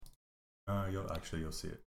You'll see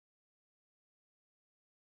it.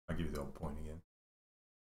 I'll give you the old point again.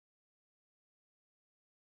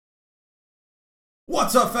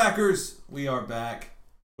 What's up, Fackers? We are back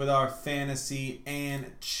with our fantasy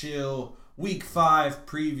and chill week 5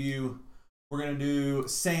 preview. We're going to do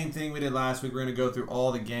same thing we did last week. We're going to go through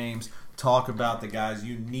all the games, talk about the guys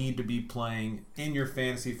you need to be playing in your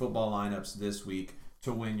fantasy football lineups this week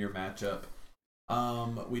to win your matchup.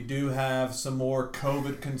 We do have some more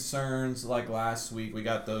COVID concerns like last week. We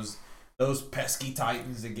got those pesky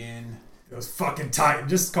Titans again. Those fucking Titans.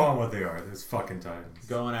 Just call them what they are. Those fucking Titans.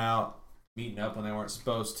 Going out, meeting up when they weren't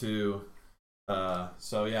supposed to.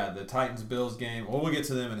 So yeah, the Titans-Bills game. Well, we'll get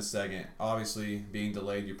to them in a second. Obviously, being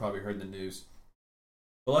delayed, you probably heard the news.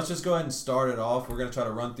 But let's just go ahead and start it off. We're going to try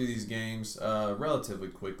to run through these games relatively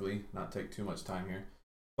quickly, not take too much time here.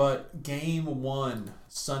 But game 1,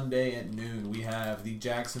 Sunday at noon, we have the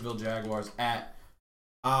Jacksonville Jaguars at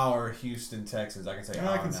our Houston Texans. I can say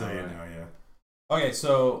I can say it now, yeah. Okay,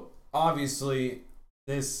 so obviously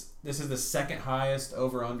this is the second highest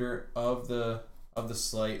over/under of the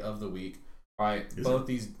slate of the week. All right,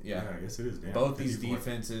 yeah, I guess it is. Damn, both these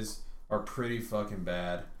defenses are pretty fucking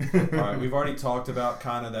bad. All right, we've already talked about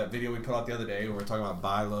kind of that video we put out the other day where we're talking about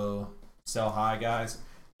buy low, sell high guys.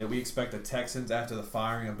 That we expect the Texans after the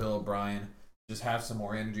firing of Bill O'Brien just have some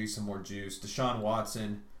more energy, some more juice. Deshaun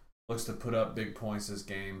Watson looks to put up big points this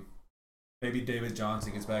game. Maybe David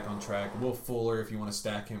Johnson gets back on track. Will Fuller if you want to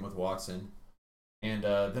stack him with Watson. And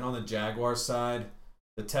then on the Jaguars side,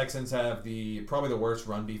 the Texans have probably the worst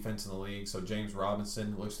run defense in the league. So James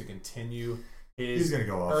Robinson looks to continue his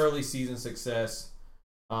early season success.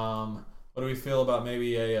 What do we feel about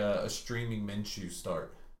maybe a streaming Minshew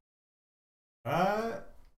start?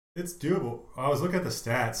 It's doable. I was looking at the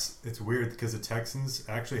stats. It's weird because the Texans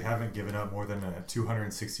actually haven't given up more than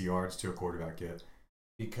 260 yards to a quarterback yet.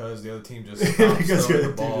 Because the other team just because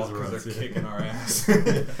the ball because they're kicking our ass.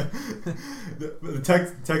 The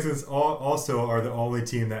Texans also are the only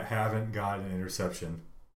team that haven't gotten an interception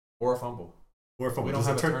or a fumble. We don't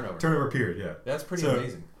have a turnover. Turnover period, yeah. That's pretty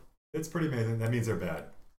amazing. It's pretty amazing. That means they're bad.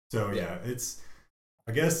 So yeah,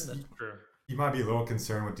 I guess that's true. You might be a little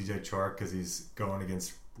concerned with DJ Chark because he's going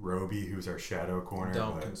against Roby, who's our shadow corner.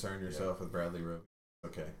 Don't concern yourself with Bradley Roby.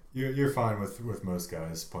 Okay. You're fine with most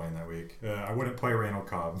guys playing that week. I wouldn't play Randall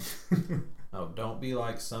Cobb. No, don't be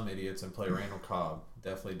like some idiots and play Randall Cobb.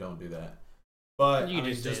 Definitely don't do that. But you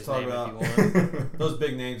just talk about those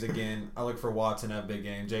big names again. I look for Watson to have a big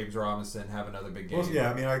game. James Robinson have another big game. Well, yeah,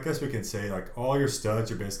 I mean, I guess we can say like all your studs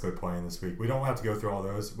are basically playing this week. We don't have to go through all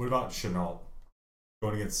those. What about Shenault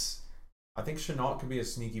going against? I think Shenault could be a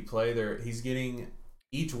sneaky play. He's getting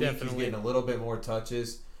each week. Definitely. He's getting a little bit more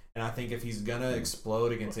touches. And I think if he's going to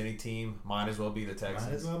explode against any team, might as well be the Texans.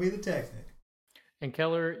 Might as well be the Texans. And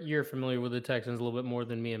Keller, you're familiar with the Texans a little bit more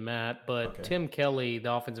than me and Matt, but okay. Tim Kelly,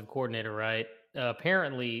 the offensive coordinator, right?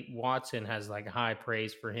 Apparently Watson has like high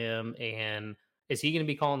praise for him. And is he going to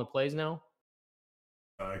be calling the plays now?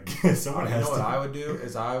 I guess someone has to. What I would do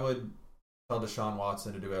is I would tell Deshaun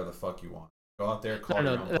Watson to do whatever the fuck you want. Go out there, call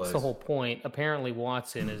your own plays. That's the whole point. Apparently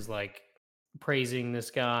Watson is like praising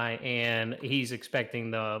this guy, and he's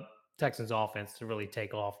expecting the Texans offense to really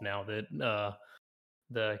take off now that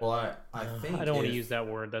I think I don't want to use that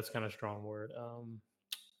word. That's kind of a strong word.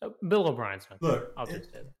 Bill O'Brien's not look. I'll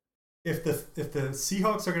just say that. If the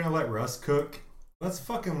Seahawks are going to let Russ cook, let's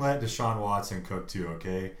fucking let Deshaun Watson cook too,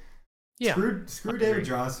 okay? Yeah. Screw David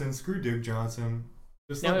Johnson. Screw Duke Johnson.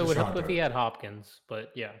 Just now it would help cook. if he had Hopkins,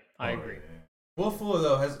 but yeah, I agree. Yeah. Will Fuller,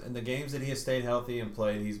 though, has in the games that he has stayed healthy and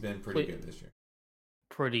played, he's been pretty good this year.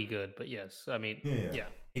 Pretty good, but yes. I mean, yeah.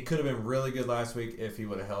 He could have been really good last week if he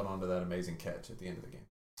would have held on to that amazing catch at the end of the game.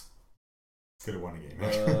 Could have won a game.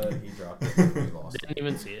 But he dropped it. He lost. Didn't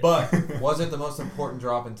even see it. But was it the most important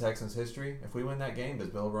drop in Texans history? If we win that game, does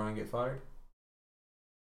Bill O'Brien get fired?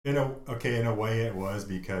 In a way it was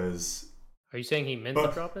because... Are you saying he meant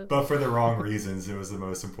to drop it? But for the wrong reasons, it was the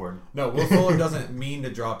most important. No, Will Fuller doesn't mean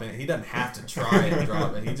to drop it. He doesn't have to try and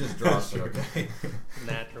drop it. He just drops it, okay?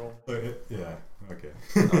 Natural. Yeah, okay.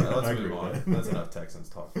 All right, let's move on. That's enough Texans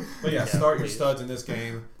talk. But yeah, start your studs in this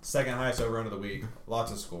game. Second highest over-under of the week.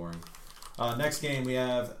 Lots of scoring. Next game, we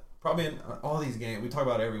have probably in all these games, we talk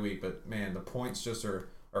about it every week, but man, the points just are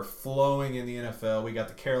flowing in the NFL. We got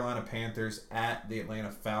the Carolina Panthers at the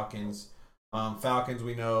Atlanta Falcons. Falcons,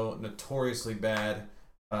 we know, notoriously bad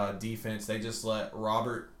defense. They just let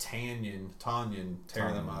Robert Tonyan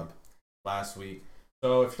tear them up last week.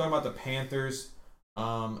 So if you're talking about the Panthers,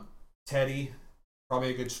 Teddy, probably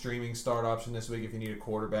a good streaming start option this week if you need a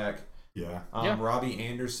quarterback. Yeah. Robbie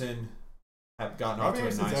Anderson have gotten off to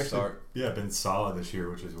a nice start. Yeah, been solid this year,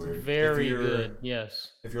 which is weird. Very good,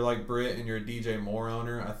 yes. If you're like Britt and you're a DJ Moore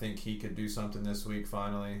owner, I think he could do something this week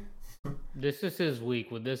finally. This is his week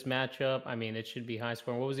with this matchup. I mean, it should be high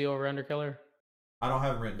scoring. What was the over-under, Killer? I don't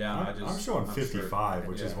have it written down. I'm showing 55,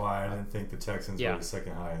 which is why I didn't think the Texans were the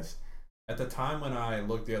second highest. At the time when I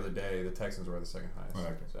looked the other day, the Texans were the second highest. Oh,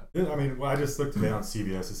 okay. So. I mean, I just looked today on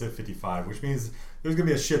CBS. It said 55, which means there's going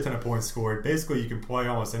to be a shit ton of points scored. Basically, you can play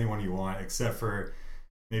almost anyone you want, except for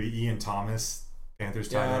maybe Ian Thomas, Panthers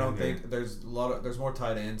tight end. Yeah, I don't think there's there's more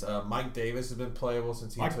tight ends. Mike Davis has been playable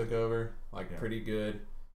since he took over. Pretty good.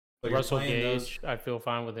 So Russell Gage, I feel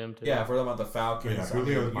fine with him too. Yeah, if we're talking about the Falcons,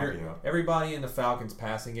 Julio everybody in the Falcons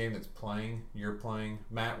passing game that's playing, you're playing.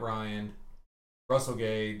 Matt Ryan, Russell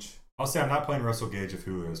Gage. I'll say I'm not playing Russell Gage if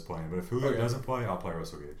Julio is playing, but if Julio doesn't play, I'll play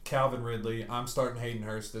Russell Gage. Calvin Ridley. I'm starting Hayden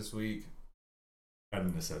Hurst this week. Out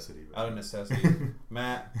of necessity. Out of necessity.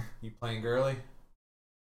 Matt, you playing Gurley?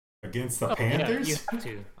 Against the Panthers? Yeah, you have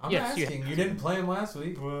to. I'm asking. You didn't play him last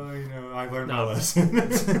week. Well, I learned my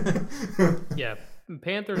lesson. Yeah.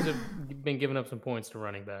 Panthers have been giving up some points to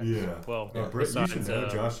running backs. Yeah. Well, Britt, you should know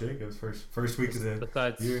Josh Jacobs first week of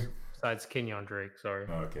the year. Besides Kenyon Drake, sorry.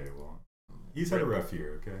 Okay, well, he's had a rough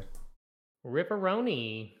year. Okay.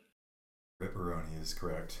 Ripperoni is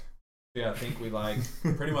correct. Yeah, I think we like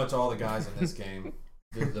pretty much all the guys in this game.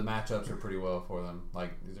 The matchups are pretty well for them.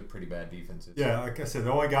 Like, these are pretty bad defenses. Yeah, like I said,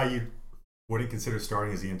 the only guy you wouldn't consider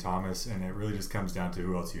starting is Ian Thomas, and it really just comes down to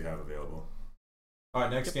who else you have available. All right,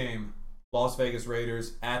 next game. Las Vegas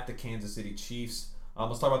Raiders at the Kansas City Chiefs.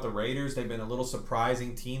 Let's talk about the Raiders. They've been a little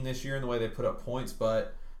surprising team this year in the way they put up points,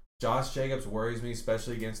 but Josh Jacobs worries me,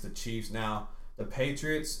 especially against the Chiefs. Now, the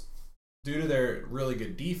Patriots, due to their really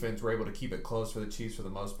good defense, were able to keep it close for the Chiefs for the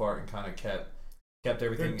most part and kind of kept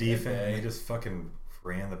everything. Their defense, they just fucking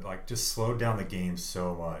just slowed down the game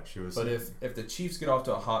so much. But if the Chiefs get off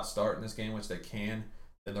to a hot start in this game, which they can,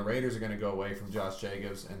 then the Raiders are going to go away from Josh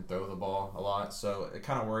Jacobs and throw the ball a lot. So it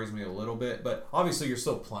kind of worries me a little bit. But obviously, you're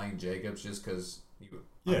still playing Jacobs just because you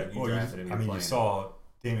drafted him. You saw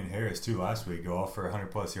Damon Harris too last week go off for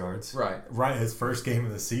 100+ yards. Right, his first game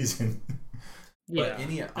of the season. Yeah,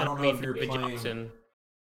 but I don't know if you're playing.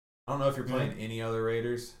 I don't know if you're playing any other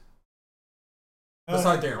Raiders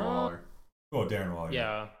besides Darren Waller. Oh, Darren Waller.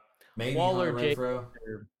 Yeah, maybe Waller, Renfro.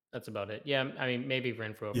 That's about it. Yeah, I mean maybe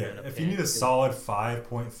Renfro. Yeah, if you need a solid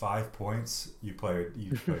 5.5 points, you play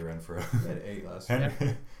Renfro. He had 8 last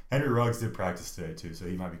week. Henry Ruggs did practice today too, so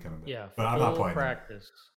he might be coming back. Yeah, but I'm not playing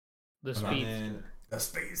practice. The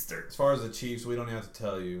speedster. As far as the Chiefs, we don't even have to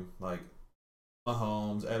tell you. Like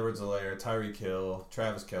Mahomes, Edwards-Helaire, Tyreek Hill,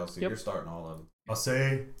 Travis Kelce. You're starting all of them. I'll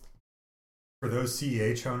say for those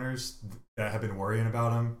CEH owners that have been worrying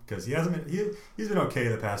about him, because he's been okay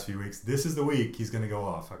the past few weeks. This is the week he's going to go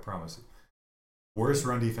off. I promise you. Worst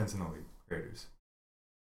run defense in the league, Raiders.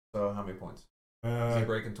 So how many points? Is he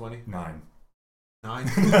breaking 20? 9. 9?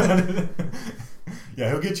 Yeah,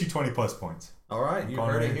 he'll get you 20+ points. All right, you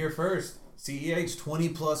heard it here first. CEH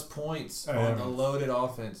 20+ points on the loaded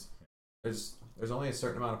offense. There's only a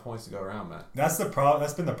certain amount of points to go around, Matt. That's the problem.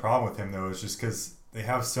 That's been the problem with him though. Is just because they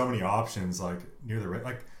have so many options, like near the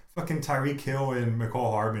like fucking Tyreek Hill and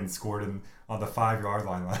McCall Hardman scored on the 5-yard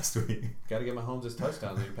line last week. Got to give Mahomes his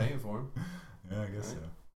touchdowns. You're paying for him. Yeah, I guess so.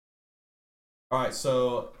 All right,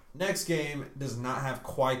 so next game does not have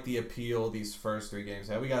quite the appeal these first 3 games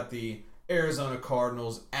have. We got the Arizona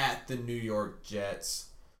Cardinals at the New York Jets.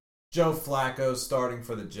 Joe Flacco starting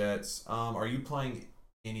for the Jets. Are you playing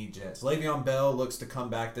any Jets? Le'Veon Bell looks to come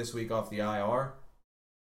back this week off the IR.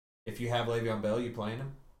 If you have Le'Veon Bell, you playing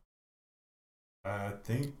him? I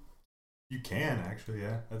think you can actually.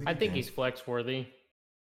 Yeah, I think he's flex worthy.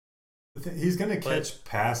 He's going to catch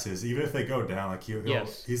passes even if they go down. Like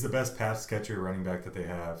he's the best pass catcher running back that they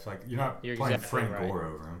have. Like you're playing exactly Frank Gore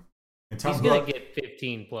over him. And he's going to get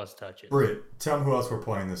 15+ touches. Britt, tell him who else we're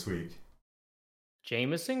playing this week.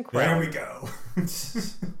 Jamison Crowder. There we go.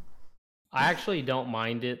 I actually don't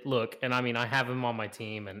mind it. Look, and I mean, I have him on my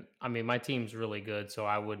team, and I mean, my team's really good, so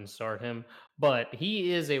I wouldn't start him. But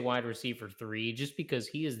he is a wide receiver 3 just because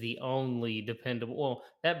he is the only dependable. Well,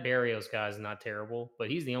 that Barrios guy is not terrible, but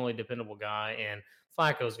he's the only dependable guy, and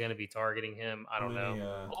Flacco's going to be targeting him. I don't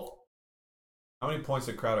know. How many points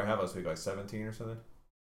did Crowder have last week? Like 17 or something?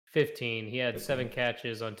 15. He had 7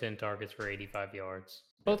 catches on 10 targets for 85 yards.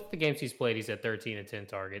 Both the games he's played, he's at 13 and 10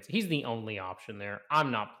 targets. He's the only option there.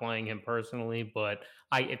 I'm not playing him personally, but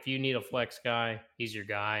if you need a flex guy, he's your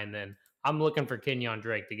guy. And then I'm looking for Kenyon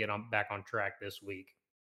Drake to get back on track this week.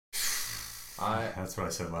 That's what I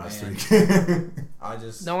said last week. I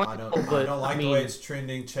don't like the way it's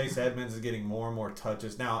trending. Chase Edmonds is getting more and more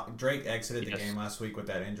touches. Now, Drake exited the game last week with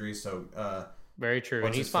that injury, so very true,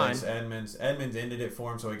 and he's fine. Edmonds ended it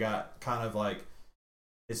for him, so he got kind of like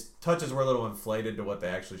his touches were a little inflated to what they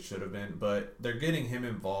actually should have been, but they're getting him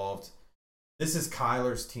involved. This is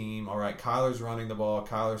Kyler's team. All right, Kyler's running the ball.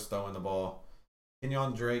 Kyler's throwing the ball.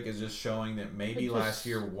 Kenyon Drake is just showing that maybe last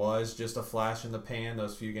year was just a flash in the pan,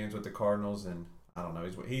 those few games with the Cardinals, and I don't know.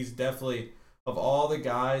 He's definitely, of all the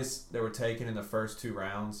guys that were taken in the first 2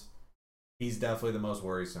 rounds, he's definitely the most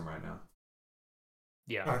worrisome right now.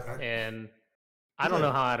 Yeah, and I don't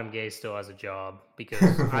know how Adam Gase still has a job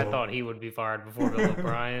because I thought he would be fired before Bill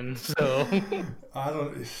O'Brien. So I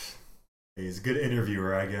don't. He's a good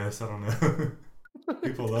interviewer, I guess. I don't know.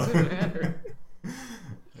 People love him.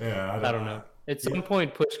 Yeah, I don't know. At some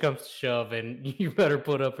point, push comes to shove, and you better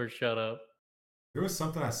put up or shut up. There was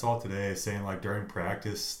something I saw today saying like during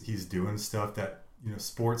practice he's doing stuff that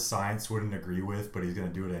sports science wouldn't agree with, but he's gonna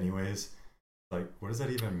do it anyways. Like, what does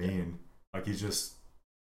that even mean? Like he's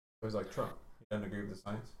like Trump. He doesn't agree with the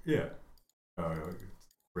science. Yeah. Oh,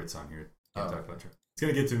 Brit's on here. Can't talk about Trump. It's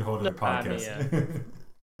gonna get to a whole other podcast.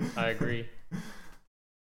 I agree.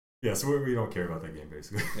 Yeah, so we don't care about that game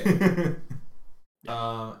basically.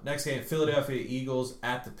 Yeah. Next game, Philadelphia Eagles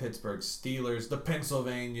at the Pittsburgh Steelers. The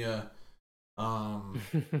Pennsylvania pound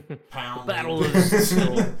battle of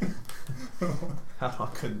I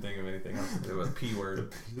couldn't think of anything else to do with P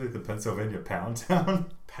word. The Pennsylvania Pound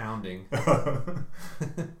Town? Pounding.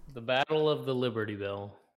 The Battle of the Liberty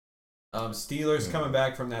Bell. Steelers coming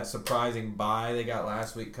back from that surprising bye they got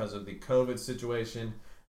last week because of the COVID situation.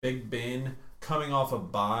 Big Ben, coming off a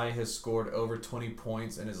bye, has scored over 20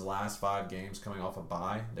 points in his last 5 games coming off a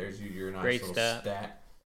bye. There's your nice great little stat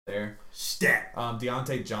there.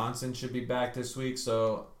 Deontay Johnson should be back this week,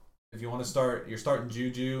 so if you want to start, you're starting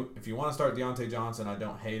Juju. If you want to start Deontay Johnson, I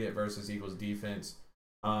don't hate it versus Eagles defense.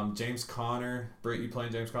 James Conner. Britt, you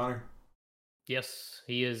playing James Conner? Yes,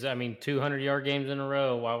 he is. 200-yard games in a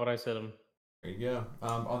row. Why would I sit him? There you go.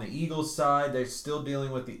 On the Eagles side, they're still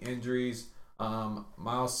dealing with the injuries.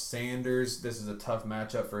 Miles Sanders, this is a tough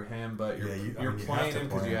matchup for him, but you're playing him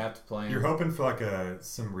because you have to play him. You're hoping for like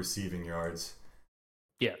some receiving yards.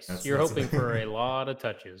 Yes, you're hoping for a lot of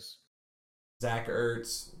touches. Zach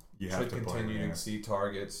Ertz should continue to see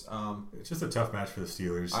targets. It's just a tough match for the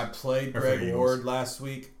Steelers. I played Greg Ward last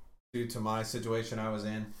week due to my situation I was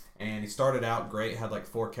in, and he started out great, had like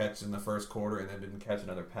 4 catches in the first quarter, and then didn't catch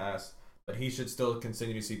another pass. But he should still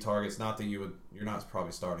continue to see targets. Not that you're not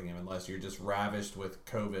probably starting him unless you're just ravished with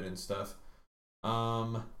COVID and stuff.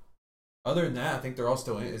 Other than that, I think they're all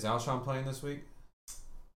still in. Is Alshon playing this week?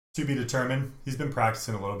 To be determined. He's been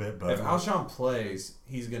practicing a little bit, but if Alshon plays,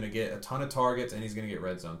 he's going to get a ton of targets and he's going to get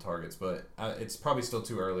red zone targets. But it's probably still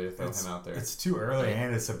too early to throw him out there. It's too early,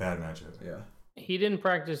 and it's a bad matchup. Yeah. He didn't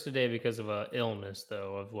practice today because of an illness,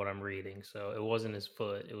 though, of what I'm reading. So it wasn't his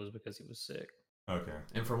foot; it was because he was sick. Okay.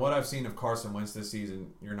 And from what I've seen of Carson Wentz this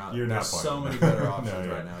season, you're not playing. So many better options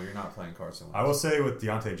right now. You're not playing Carson Wentz. I will say with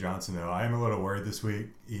Deontay Johnson, though, I am a little worried this week.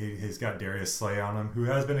 He's got Darius Slay on him, who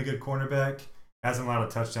has been a good cornerback. Hasn't allowed a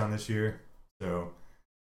touchdown this year. So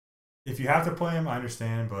if you have to play him, I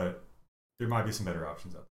understand, but there might be some better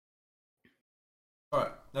options out there. All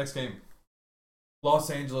right, next game. Los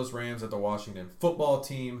Angeles Rams at the Washington football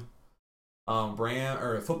team.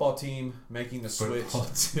 Football team making the switch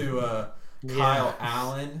to Kyle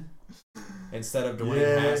Allen instead of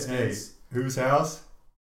Dwayne Haskins. Hey, whose house?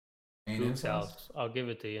 Whose house? I'll give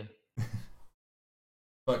it to you.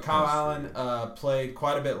 But Kyle Allen played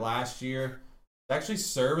quite a bit last year. Actually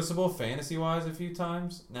serviceable fantasy-wise a few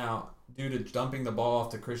times. Now, due to dumping the ball off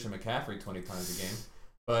to Christian McCaffrey 20 times a game.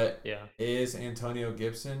 But is Antonio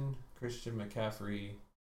Gibson Christian McCaffrey?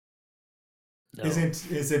 No.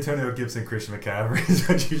 Is Antonio Gibson Christian McCaffrey? Is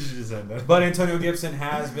what you should just end up. But Antonio Gibson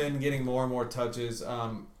has been getting more and more touches.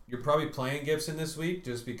 You're probably playing Gibson this week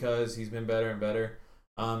just because he's been better and better.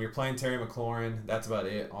 You're playing Terry McLaurin. That's about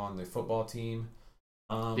it on the football team.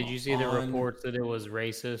 Did you see the reports that it was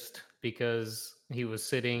racist because he was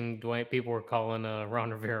sitting? People were calling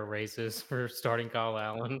Ron Rivera racist for starting Kyle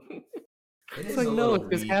Allen. It's like, no, it's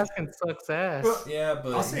because Haskins sucks ass. Well, yeah,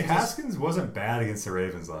 but I'll say Haskins wasn't bad against the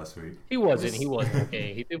Ravens last week. He wasn't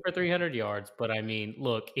okay. He threw for 300 yards, but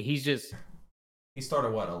look, he started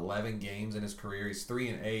 11 games in his career. He's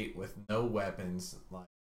 3-8 with no weapons.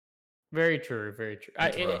 Very true, very true.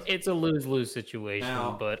 It's a lose-lose situation,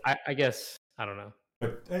 now, but I guess I don't know.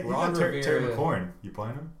 But hey, Terry McLaurin, you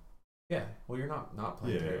playing him? Yeah. Well, you're not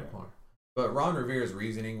playing Terry McLaurin. But Ron Rivera's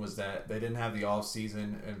reasoning was that they didn't have the off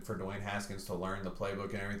season and for Dwayne Haskins to learn the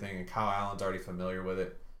playbook and everything, and Kyle Allen's already familiar with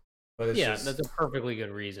it. But it's that's a perfectly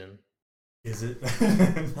good reason. Is it?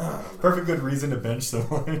 Perfect good reason to bench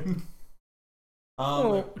someone.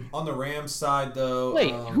 On the Rams side, though.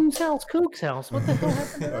 Wait, whose house? Cook's house. What the hell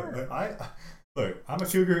happened to that? Look, I'm a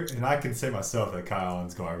Cougar, and I can say myself that Kyle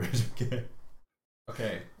Allen's garbage.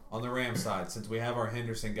 Okay, on the Rams side, since we have our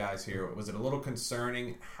Henderson guys here, was it a little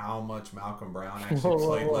concerning how much Malcolm Brown actually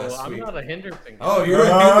played last week? I'm not a Henderson guy. Oh, you're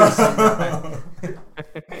a Henderson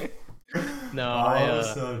guy. No, all of a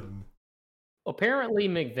sudden. Apparently,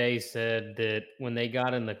 McVay said that when they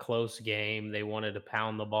got in the close game, they wanted to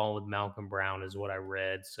pound the ball with Malcolm Brown, is what I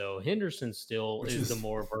read. So Henderson still is the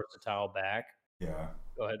more versatile back. Yeah.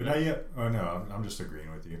 Go ahead. But not yet. Oh, no, I'm just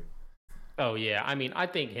agreeing with you. Oh, yeah. I mean, I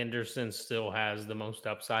think Henderson still has the most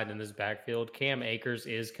upside in this backfield. Cam Akers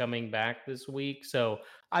is coming back this week. So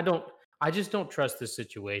I just don't trust this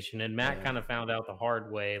situation. And Matt kind of found out the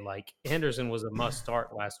hard way. Like, Henderson was a must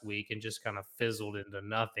start last week and just kind of fizzled into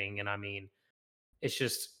nothing. And I mean, it's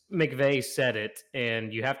just McVay said it,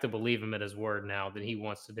 and you have to believe him at his word now that he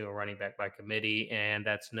wants to do a running back by committee, and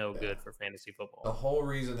that's no good for fantasy football. The whole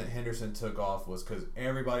reason that Henderson took off was because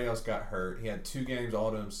everybody else got hurt. He had 2 games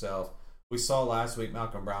all to himself. We saw last week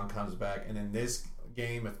Malcolm Brown comes back, and then this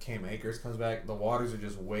game, if Cam Akers comes back, the waters are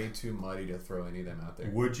just way too muddy to throw any of them out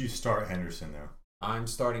there. Would you start Henderson, though? I'm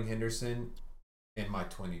starting Henderson in my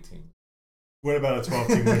 20 team. What about a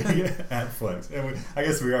 12-team league at Flex? I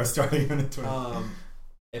guess we are starting in a 20.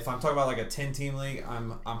 If I'm talking about like a 10-team league,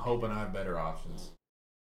 I'm hoping I have better options.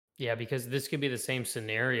 Yeah, because this could be the same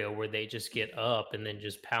scenario where they just get up and then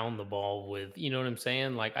just pound the ball with, you know what I'm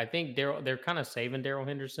saying? Like, I think they're kind of saving Darrell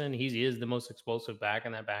Henderson. He is the most explosive back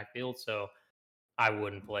in that backfield, so I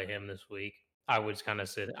wouldn't play him this week. I would just kind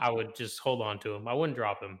of I would just hold on to him. I wouldn't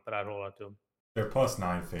drop him, but I'd hold on to him. They're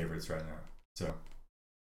 +9 favorites right now, so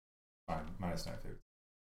fine, -9 favorites.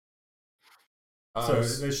 So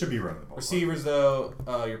they should be running the ball. Receivers, though,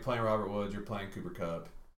 you're playing Robert Woods, you're playing Cooper Kupp.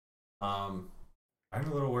 I'm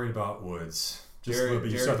a little worried about Woods. Jared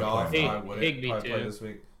Goff, I wouldn't Higbee probably too. play this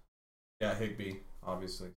week. Yeah, Higbee,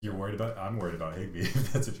 obviously. You're worried about? I'm worried about Higbee.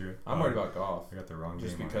 If that's what you're. I'm worried about Goff. I got the wrong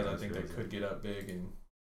just game because on I think they could get up big and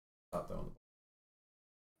stop throwing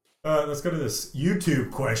the ball. Let's go to this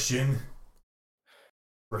YouTube question.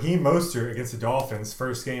 Raheem Mostert against the Dolphins,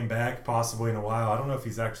 first game back, possibly in a while. I don't know if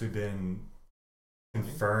he's actually been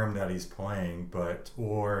confirmed that he's playing,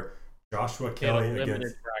 or Joshua Kelly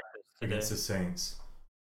against the Saints.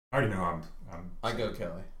 I already know I go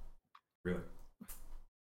Kelly. Really?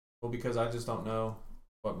 Well, because I just don't know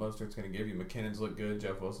what Mostert's going to give you. McKinnon's look good.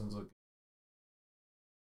 Jeff Wilson's look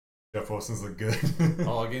good.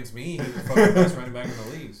 Oh, against me, he's the fucking best running back in the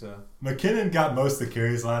league. So McKinnon got most of the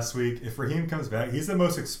carries last week. If Raheem comes back, he's the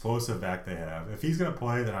most explosive back they have. If he's going to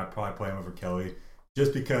play, then I'd probably play him over Kelly,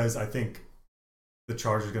 just because I think the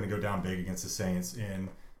Chargers are going to go down big against the Saints, and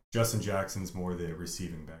Justin Jackson's more the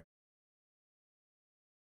receiving back.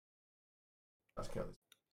 Josh Kelly.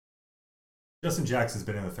 Justin Jackson's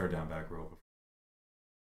been in the third down back role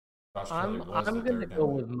before. I'm going to go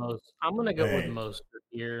with most. I'm going to go with most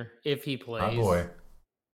here if he plays. My boy.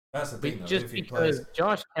 That's the thing, though, just because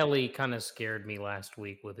Josh Kelly kind of scared me last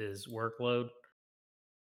week with his workload.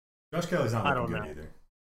 Josh Kelly's not looking good either.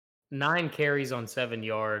 9 carries on 7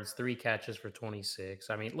 yards, 3 catches for 26.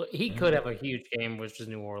 I mean, look, he could have a huge game, which is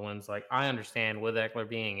New Orleans. Like, I understand with Eckler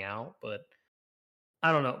being out, but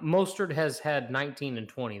I don't know. Mostert has had 19 and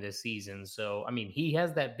 20 this season. So, I mean, he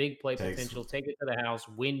has that big play potential. Take it to the house,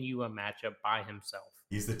 win you a matchup by himself.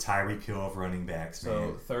 He's the Tyreek Hill of running backs,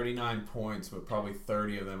 man. So, 39 points, but probably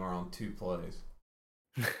 30 of them are on 2 plays.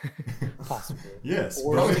 Possibly. Yes.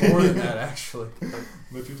 Probably more than that, actually.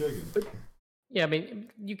 What you're taking. Yeah, I mean,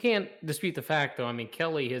 you can't dispute the fact, though. I mean,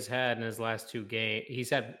 Kelly has had in his last 2 games, he's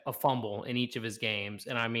had a fumble in each of his games.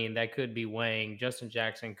 And I mean, that could be weighing. Justin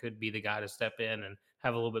Jackson could be the guy to step in and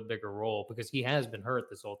have a little bit bigger role because he has been hurt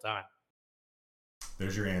this whole time.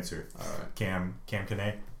 There's your answer. All right. Cam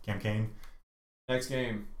Kane. Next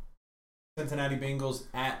game. Cincinnati Bengals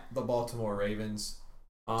at the Baltimore Ravens.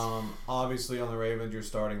 Obviously on the Ravens, you're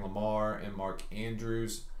starting Lamar and Mark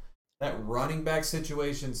Andrews. That running back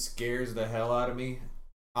situation scares the hell out of me.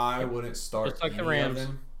 I wouldn't start like the Rams. of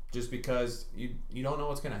them just because you don't know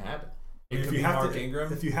what's going to happen. It could be Mark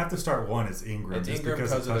Ingram. If you have to start one, it's Ingram. It's Ingram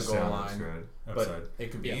because of the goal line. But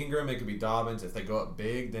it could be Ingram. It could be Dobbins. If they go up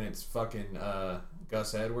big, then it's fucking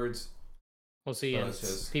Gus Edwards. Well, see,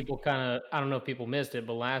 people kind of, I don't know if people missed it,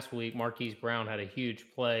 but last week Marquise Brown had a huge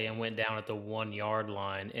play and went down at the 1 yard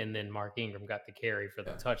line, and then Mark Ingram got the carry for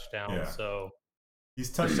the touchdown. Yeah. So He's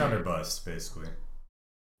touchdown or bust, basically.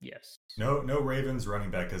 Yes. No Ravens running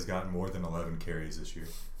back has gotten more than 11 carries this year.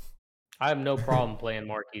 I have no problem playing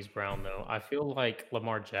Marquise Brown, though. I feel like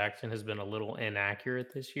Lamar Jackson has been a little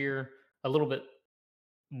inaccurate this year. A little bit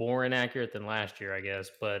more inaccurate than last year, I guess.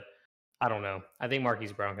 But I don't know. I think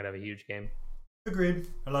Marquise Brown could have a huge game. Agreed.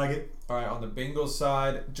 I like it. All right, on the Bengals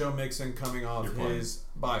side, Joe Mixon coming off his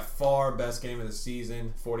by far best game of the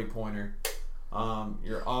season, 40-pointer.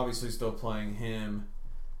 You're obviously still playing him.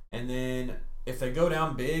 And then if they go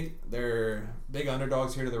down big, they're big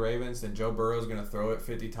underdogs here to the Ravens, then Joe Burrow's going to throw it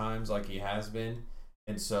 50 times like he has been.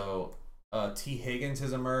 And so T. Higgins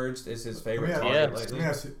has emerged as his favorite target lately. Let me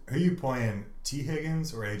ask you, who are you playing, T.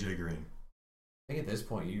 Higgins or A.J. Green? I think at this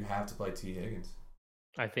point you have to play T. Higgins.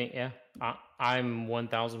 I think, yeah. I'm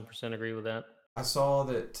 1,000% agree with that. I saw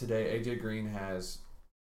that today A.J. Green has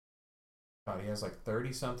he has like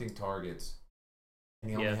 30-something targets.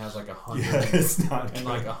 And he only has like 100 it's not and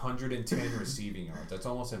like 110 receiving yards. That's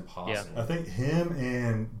almost impossible. Yeah. I think him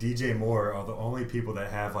and DJ Moore are the only people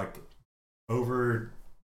that have like over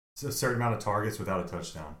a certain amount of targets without a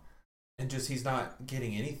touchdown. And just he's not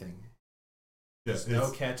getting anything. Just no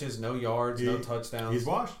catches, no yards, no touchdowns. He's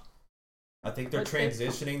washed. I think they're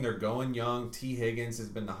transitioning. They're going young. T. Higgins has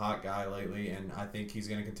been the hot guy lately, and I think he's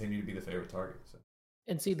going to continue to be the favorite target. So.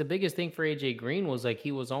 And see, the biggest thing for AJ Green was like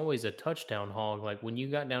he was always a touchdown hog. Like when you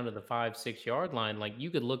got down to the 5-6 yard line, like you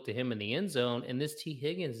could look to him in the end zone, and this T.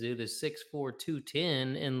 Higgins dude is 6'4",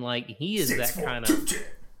 210, and like he is 6'4", that kind of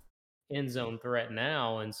end zone threat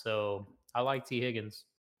now. And so I like T. Higgins.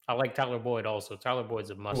 I like Tyler Boyd also. Tyler Boyd's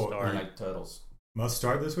a must start. I like Tuttles. Must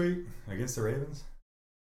start this week against the Ravens?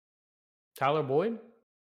 Tyler Boyd?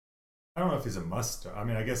 I don't know if he's a must. I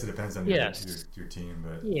mean, I guess it depends on your team,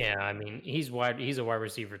 but yeah, I mean, he's a wide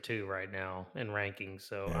receiver too right now in rankings.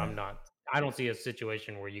 So yeah. I don't see a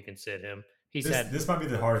situation where you can sit him. This might be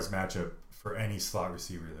the hardest matchup for any slot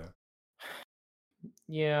receiver, though.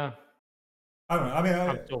 Yeah, I don't know. I mean,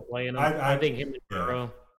 I'm still playing him. I think him and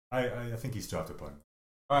Burrow. I think he's still have to play.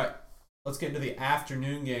 All right, let's get into the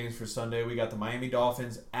afternoon games for Sunday. We got the Miami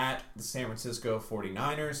Dolphins at the San Francisco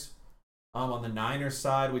 49ers. On the Niners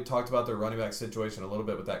side, we talked about their running back situation a little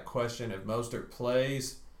bit with that question. If Mostert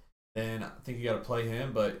plays, then I think you got to play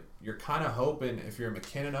him. But you're kind of hoping, if you're a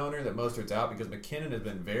McKinnon owner, that Mostert's out because McKinnon has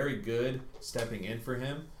been very good stepping in for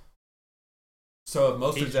him. So if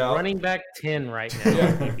Mostert's out, running back 10 right now.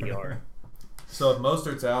 PPR. So if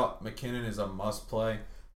Mostert's out, McKinnon is a must play.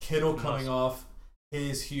 Kittle coming off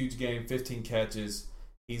his huge game, 15 catches.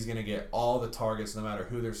 He's going to get all the targets no matter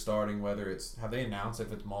who they're starting, whether it's... Have they announced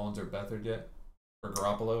if it's Mullins or Beathard yet? Or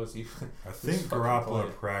Garoppolo? I think Garoppolo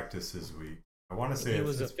practiced this week. I want to say... He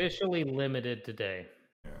was officially limited today.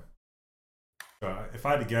 Yeah. If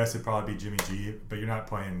I had to guess, it'd probably be Jimmy G, but you're not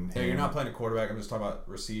playing him. Yeah, you're not playing a quarterback. I'm just talking about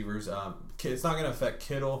receivers. It's not going to affect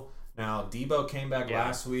Kittle. Now, Debo came back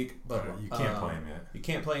last week, but... you can't play him yet. You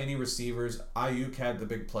can't play any receivers. Ayuk had the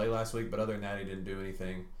big play last week, but other than that, he didn't do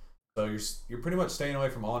anything. So you're pretty much staying away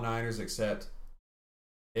from all Niners except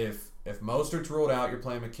if Mostert's ruled out, you're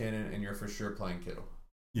playing McKinnon, and you're for sure playing Kittle.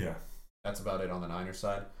 Yeah. That's about it on the Niners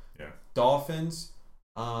side. Yeah. Dolphins,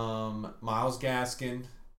 Myles Gaskin.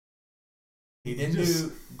 He didn't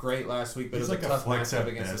do great last week, but it was like a tough matchup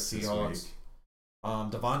against the Seahawks.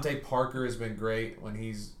 Devontae Parker has been great when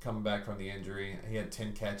he's coming back from the injury. He had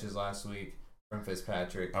 10 catches last week from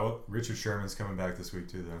Fitzpatrick. Richard Sherman's coming back this week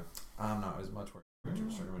too, though. I'm not as much worried.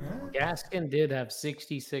 Richard Sherman. Gaskin did have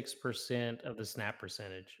 66% of the snap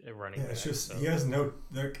percentage at running back. It's just he has no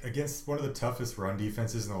against one of the toughest run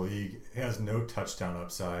defenses in the league. He has no touchdown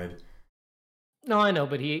upside. No, I know,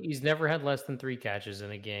 but he's never had less than 3 catches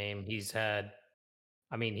in a game. He's had,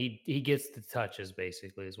 I mean, he gets the touches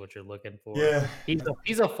basically is what you're looking for. Yeah,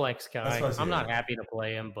 he's a flex guy. I'm not happy to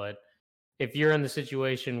play him, but if you're in the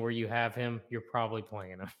situation where you have him, you're probably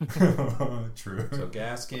playing him. True. So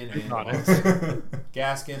Gaskin and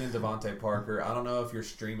Devontae Parker. I don't know if you're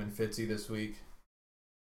streaming Fitzy this week.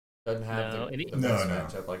 Doesn't have the best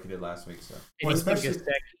matchup like he did last week. So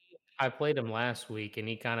I played him last week, and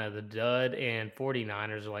he kind of the dud. And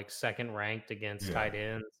 49ers are like second ranked against tight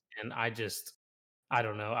ends, and I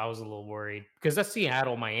don't know. I was a little worried because that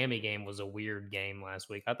Seattle Miami game was a weird game last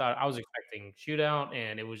week. I was expecting shootout,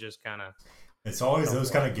 and it was just kind of. It's always those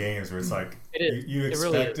kind of games where it's like you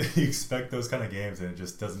expect those kind of games, and it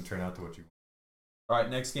just doesn't turn out to what you want. All right,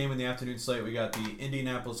 next game in the afternoon slate, we got the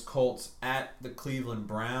Indianapolis Colts at the Cleveland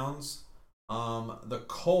Browns. The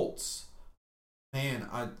Colts, man,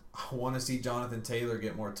 I want to see Jonathan Taylor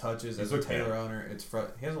get more touches as a Taylor owner. He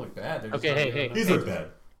hasn't looked bad. Hey, he's looked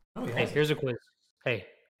bad. No, here's a quiz. Hey,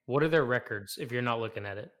 What are their records if you're not looking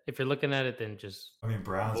at it? If you're looking at it, then just. I mean,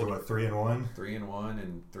 Browns are what, 3-1? 3-1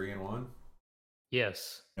 and 3-1.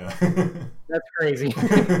 Yes. Yeah. That's crazy.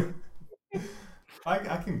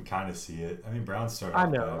 I can kind of see it. I mean, Browns started.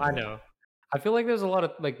 I know. I feel like there's a lot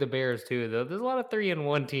of like the Bears too, though. There's a lot of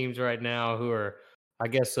 3-1 teams right now who are, I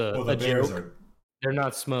guess, Well, a the Bears joke. They're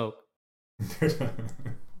not smoke. Yeah.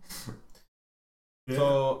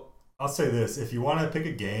 So I'll say this: if you want to pick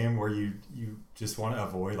a game where you just want to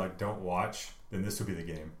avoid, like, don't watch, then this would be the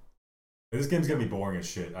game. This game's gonna be boring as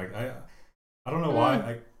shit. I don't know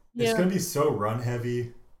why. It's gonna be so run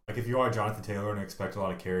heavy. Like, if you are Jonathan Taylor and expect a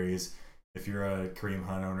lot of carries, if you're a Kareem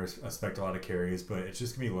Hunt owner, expect a lot of carries, but it's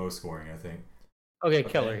just gonna be low scoring, I think. Okay,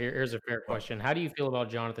 Keller, here's a fair question. How do you feel about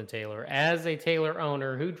Jonathan Taylor? As a Taylor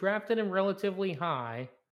owner who drafted him relatively high,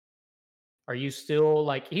 are you still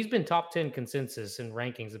like, he's been top 10 consensus in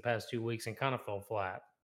rankings the past 2 weeks and kind of fell flat?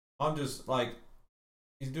 I'm just like,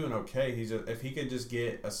 he's doing okay. If he could just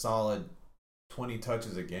get a solid 20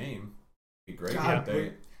 touches a game, it'd be great.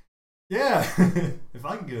 Yeah, if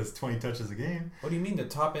I can get us 20 touches a game. What do you mean the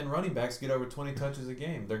top end running backs get over 20 touches a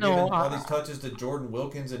game? They're giving all these touches to Jordan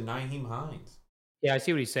Wilkins and Nyheim Hines. Yeah, I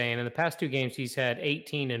see what he's saying. In the past 2 games, he's had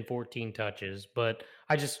 18 and 14 touches, but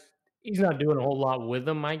he's not doing a whole lot with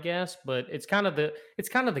them, I guess. But it's kind of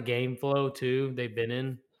the game flow too they've been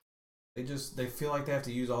in. They feel like they have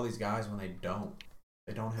to use all these guys when they don't.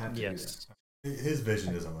 They don't have to do that. His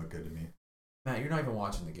vision doesn't look good to me. Matt, you're not even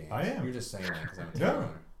watching the game. I am. You're just saying that because I'm a Taylor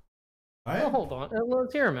owner. I am. Hold on.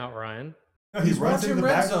 Let's hear him out, Ryan. No, he runs into the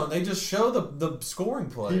red back zone. They just show the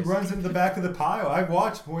scoring plays. He runs into the back of the pile. I've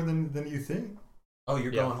watched more than you think. Oh,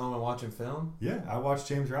 you're going home and watching film? Yeah, I watched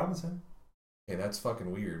James Robinson. Okay, that's fucking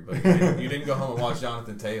weird. But you didn't go home and watch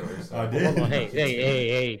Jonathan Taylor. So. I did.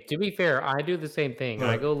 Hey. To be fair, I do the same thing.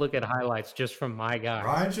 I go look at highlights just from my guy.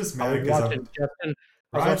 Ryan's just mad because I was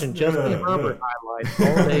watching Justin Herbert highlights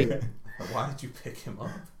all day. Why did you pick him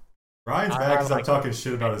up? Ryan's mad because I'm talking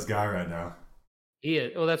shit about his guy right now. He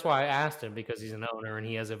is. Well, that's why I asked him, because he's an owner and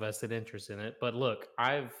he has a vested interest in it. But look,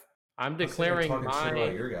 I'm declaring shit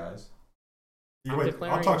about your guys.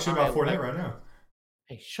 I'll talk shit about Fournette right now.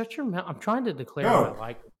 Hey, shut your mouth! I'm trying to declare what I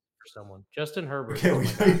like for someone. Justin Herbert. Okay,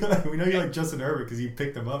 we know you like Justin Herbert because you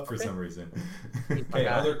picked him up for some reason. Okay,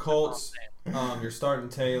 other Colts. You're starting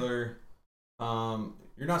Taylor.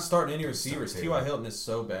 You're not starting any receivers. T.Y. Hilton is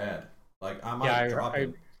so bad. Like, I might drop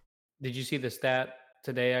him. Did you see the stat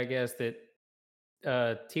today? I guess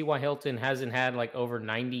that T.Y. Hilton hasn't had like over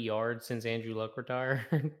 90 yards since Andrew Luck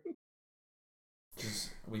retired.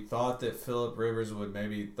 We thought that Phillip Rivers would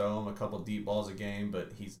maybe throw him a couple deep balls a game,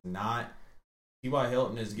 but he's not. T.Y.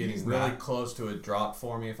 Hilton is getting really close to a drop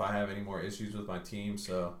for me if I have any more issues with my team,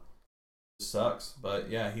 so it sucks. But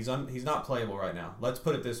yeah, he's not playable right now. Let's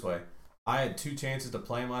put it this way. I had 2 chances to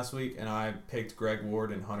play him last week, and I picked Greg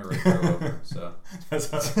Ward and Hunter Renfrow over. So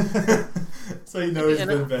so you know he's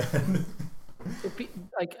been bad.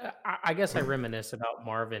 Like, I guess I reminisce about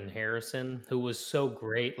Marvin Harrison, who was so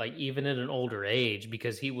great, like even at an older age,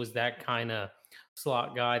 because he was that kind of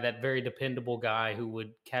slot guy, that very dependable guy who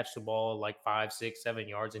would catch the ball like 5, 6, 7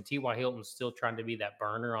 yards. And T.Y. Hilton's still trying to be that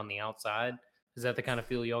burner on the outside. Is that the kind of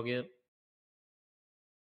feel y'all get?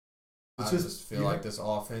 I just feel like this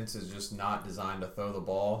offense is just not designed to throw the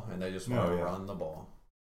ball, and they just want to run the ball.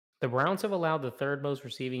 The Browns have allowed the 3rd most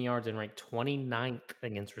receiving yards and ranked 29th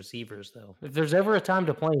against receivers, though. If there's ever a time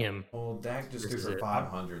to play him. Well, Dak just threw for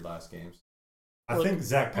 500 last game. I think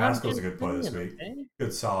Zach Pascal's a good play this week. Okay?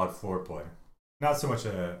 Good, solid floor play. Not so much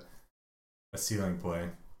a ceiling play,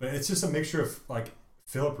 but it's just a mixture of like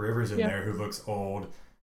Phillip Rivers in there who looks old,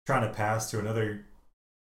 trying to pass to another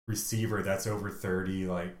receiver that's over 30.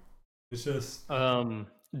 Like, it's just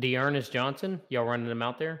D'Ernest Johnson. Y'all running him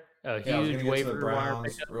out there? Huge waiver wire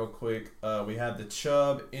pickup. Real quick. We had the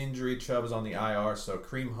Chubb injury. Chubb is on the IR, so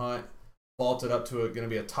Kareem Hunt vaulted up to going to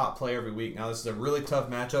be a top player every week. Now, this is a really tough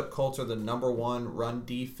matchup. Colts are the #1 run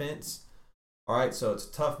defense. All right, so it's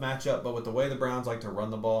a tough matchup, but with the way the Browns like to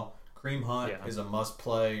run the ball, Kareem Hunt is a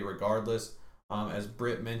must-play regardless. As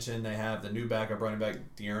Britt mentioned, they have the new backup running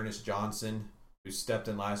back, D'Ernest Johnson, who stepped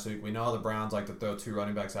in last week. We know the Browns like to throw 2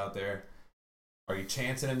 running backs out there. Are you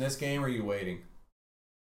chancing in this game, or are you waiting?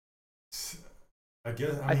 I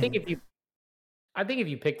guess. I think if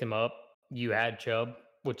you picked him up, you had Chubb,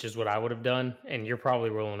 which is what I would have done, and you're probably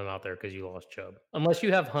rolling him out there because you lost Chubb. Unless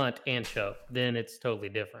you have Hunt and Chubb, then it's totally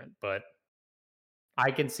different. But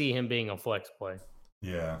I can see him being a flex play.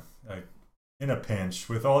 Yeah, like in a pinch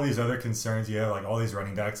with all these other concerns. Yeah, like all these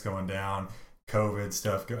running backs going down, COVID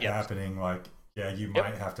stuff happening. Like, you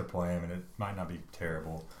might have to play him, and it might not be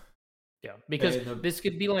terrible. Yeah, because this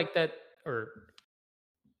could be like that, or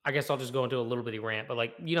I guess I'll just go into a little bitty rant, but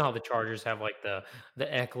like you know how the Chargers have like the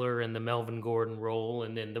Eckler and the Melvin Gordon role,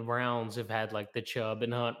 and then the Browns have had like the Chubb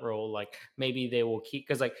and Hunt role. Like maybe they will keep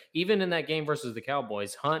because like even in that game versus the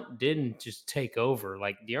Cowboys, Hunt didn't just take over.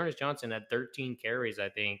 Like Dearness Johnson had 13 carries, I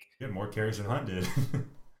think. He had more carries than Hunt did.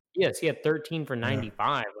 Yes, he had 13 for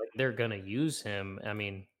 95. Like they're gonna use him. I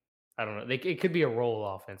mean, I don't know. It could be a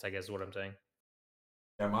roll offense, I guess is what I'm saying.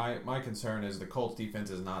 Yeah, my concern is the Colts defense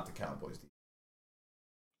is not the Cowboys defense.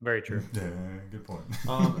 Very true. Yeah, good point.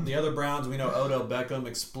 The other Browns, we know Odell Beckham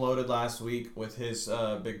exploded last week with his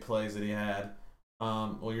big plays that he had.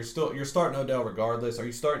 Well, you're starting Odell regardless. Are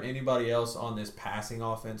you starting anybody else on this passing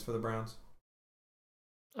offense for the Browns?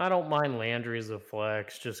 I don't mind Landry as a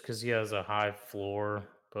flex just because he has a high floor,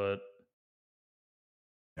 but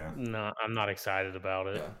no, I'm not excited about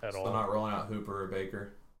it at all. So not rolling out Hooper or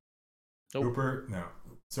Baker. Nope. Hooper, no,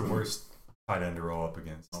 it's the worst tight end to roll up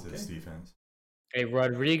against this defense. Hey,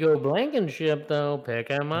 Rodrigo Blankenship, though, pick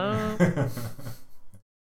him up.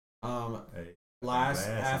 Last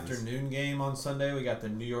afternoon game on Sunday, we got the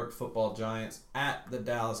New York Football Giants at the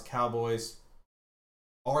Dallas Cowboys.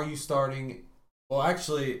 Are you starting? Well,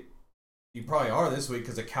 actually, you probably are this week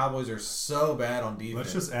because the Cowboys are so bad on defense.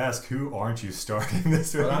 Let's just ask, who aren't you starting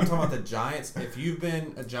this week? But I'm talking about the Giants. If you've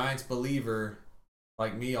been a Giants believer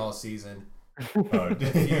like me all season,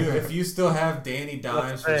 if you still have Danny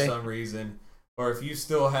Dimes for some reason, or if you're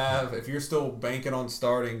still banking on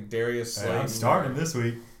starting Darius Slayton, I'm starting this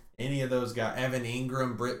week. Any of those guys, Evan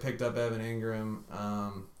Ingram, Britt picked up Evan Ingram.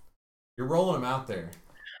 You're rolling them out there.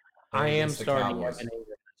 I am starting Evan Ingram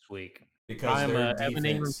this week because I'm an Evan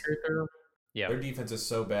Ingram truther. Yeah, their defense is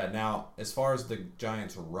so bad. Now, as far as the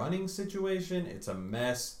Giants' running situation, it's a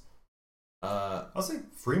mess. I'll say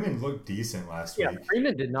Freeman looked decent last week. Yeah,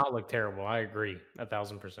 Freeman did not look terrible. I agree,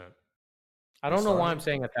 1,000%. I don't know why I'm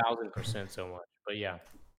saying 1,000% so much, but yeah,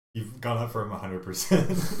 you've gone up from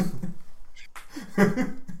 100%.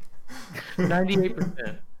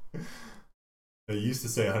 98%. They used to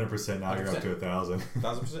say 100%. Now 100%. You're up to 1,000.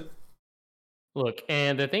 1,000%. Look,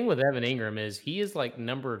 and the thing with Evan Ingram is he is like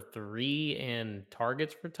number 3 in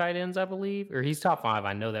targets for tight ends, I believe, or he's top 5.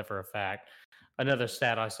 I know that for a fact. Another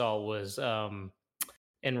stat I saw was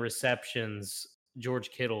in receptions, George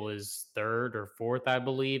Kittle is 3rd or 4th, I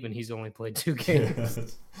believe, and he's only played 2 games. Yeah.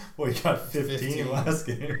 Well, he got 15 last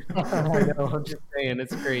game. I know, I'm just saying,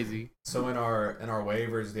 it's crazy. So in our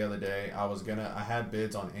waivers the other day, I had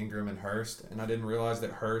bids on Ingram and Hurst, and I didn't realize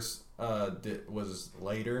that Hurst was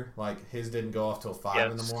later. Like his didn't go off till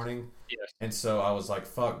 5 in the morning. Yes. And so I was like,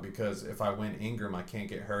 fuck, because if I win Ingram, I can't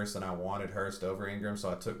get Hurst, and I wanted Hurst over Ingram, so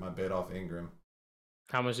I took my bid off Ingram.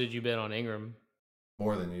 How much did you bid on Ingram?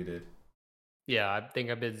 More than you did. Yeah, I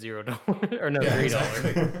think I bid $0 or no, $3.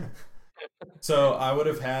 Exactly. So I would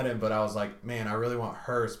have had him, but I was like, man, I really want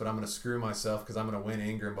Hurst, but I'm going to screw myself because I'm going to win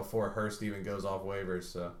Ingram before Hurst even goes off waivers.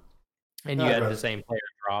 So. And you had the same player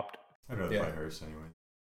dropped. I'd rather play Hurst anyway.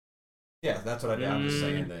 Yeah, that's what I did. I'm just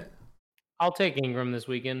saying that. I'll take Ingram this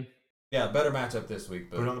weekend. Yeah, better matchup this week.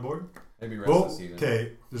 But put it on the board? Maybe rest of the season.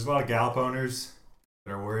 Okay, there's a lot of Gallup owners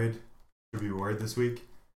that are worried. Should be worried this week.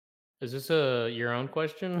 Is this your own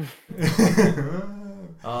question?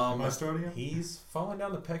 Am I starting him? He's falling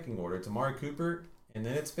down the pecking order. It's Amari Cooper, and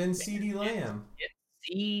then it's been CeeDee Lamb.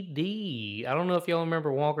 CD. I don't know if y'all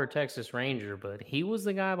remember Walker, Texas Ranger, but he was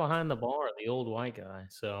the guy behind the bar, the old white guy.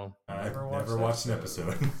 So I never watched an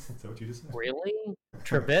episode. Is that what you just said? Really?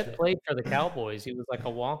 Trevette played for the Cowboys. He was like a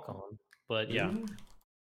walk-on. But yeah,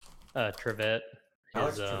 Trevette.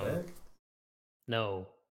 Alex Trevette? No,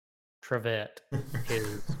 Trevette,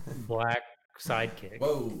 his black sidekick.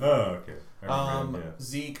 Whoa. Oh, okay.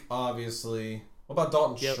 Zeke, obviously. What about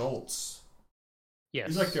Dalton Schultz? Yes.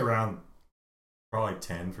 He's like around probably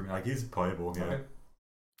 10 for me. Like he's playable. Yeah. Okay.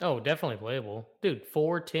 Oh, definitely playable, dude.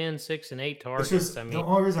 4, 10, 6, and 8 targets. Just, the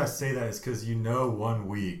only reason I say that is because 1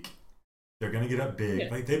 week they're gonna get up big. Yeah.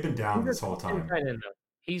 Like they've been down this whole time.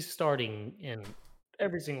 He's starting in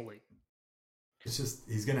every single week. It's just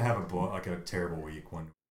he's gonna have a terrible week when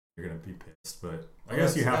you're gonna be pissed. But I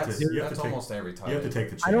guess you have to. You have to take, almost every time. You have to take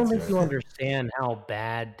the chance. I don't think you understand how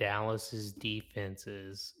bad Dallas's defense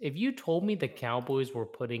is. If you told me the Cowboys were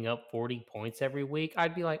putting up 40 points every week,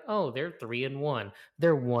 I'd be like, oh, they're 3-1.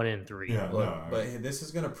 They're 1-3. Yeah, but this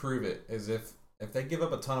is gonna prove it. Is if they give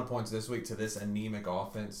up a ton of points this week to this anemic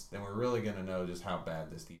offense, then we're really gonna know just how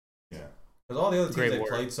bad this defense is. Yeah. Because all the other teams they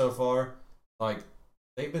played so far, like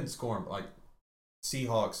they've been scoring, like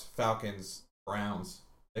Seahawks, Falcons, Browns.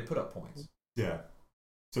 They put up points. Yeah.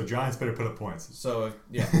 So Giants better put up points. So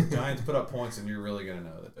Giants put up points, and you're really gonna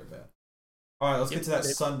know that they're bad. All right, let's get to that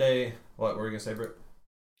Sunday. What were you gonna say, Britt?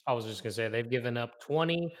 I was just going to say they've given up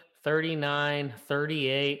 20, 39,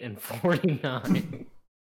 38, and 49.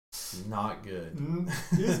 Not good.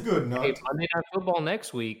 It's good not. Hey, Monday Night Football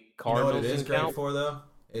next week. You know Cardinals what it is and great for, though?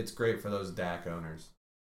 It's great for those Dak owners.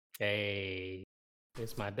 Hey,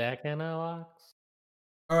 it's my Dak locks.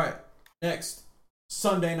 All right, next.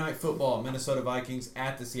 Sunday Night Football. Minnesota Vikings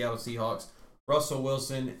at the Seattle Seahawks. Russell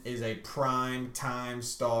Wilson is a prime time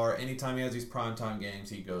star. Anytime he has these prime time games,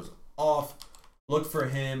 he goes off. Look for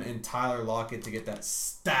him and Tyler Lockett to get that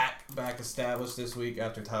stack back established this week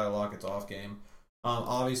after Tyler Lockett's off game.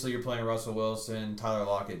 Obviously, you're playing Russell Wilson, Tyler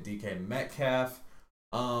Lockett, DK Metcalf.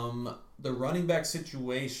 The running back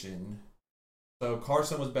situation. So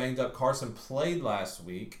Carson was banged up. Carson played last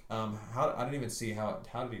week. I didn't even see how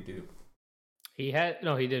did he do? He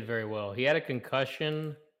did very well. He had a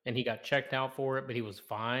concussion and he got checked out for it, but he was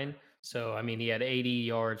fine. So, I mean, he had 80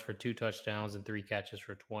 yards for 2 touchdowns and 3 catches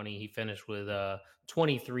for 20. He finished with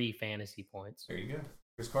 23 fantasy points. There you go.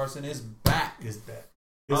 Chris Carson is back. This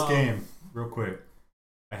game, real quick.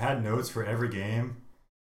 I had notes for every game,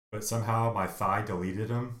 but somehow my thigh deleted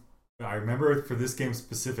them. But I remember for this game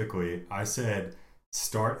specifically, I said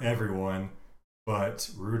start everyone but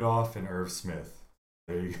Rudolph and Irv Smith.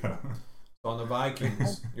 There you go. So on the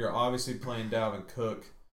Vikings, you're obviously playing Dalvin Cook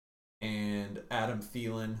and Adam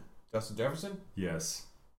Thielen. Justin Jefferson? Yes.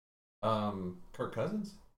 Kirk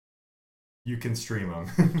Cousins? You can stream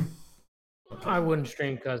them. Okay. I wouldn't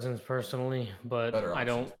stream Cousins personally, but Better I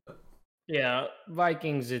don't. options. Yeah,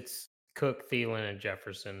 Vikings, it's Cook, Thielen, and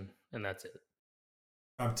Jefferson, and that's it.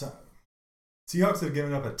 Seahawks have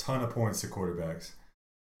given up a ton of points to quarterbacks.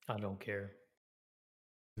 I don't care.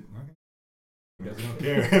 If you don't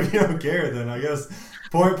care, if you don't care, then I guess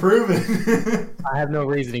point proven. I have no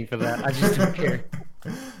reasoning for that. I just don't care.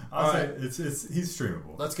 I'll say he's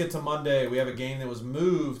streamable. Let's get to Monday. We have a game that was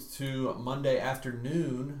moved to Monday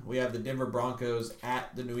afternoon. We have the Denver Broncos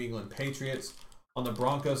at the New England Patriots. On the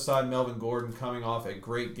Broncos side, Melvin Gordon coming off a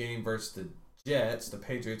great game versus the Jets. The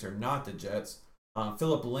Patriots are not the Jets.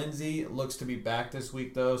 Phillip Lindsay looks to be back this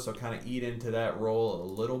week, though, so kind of eat into that role a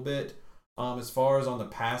little bit. As far as on the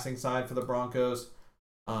passing side for the Broncos,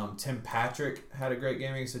 Tim Patrick had a great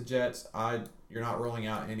game against the Jets. You're not rolling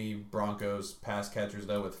out any Broncos pass catchers,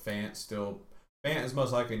 though, with Fant still. Fant is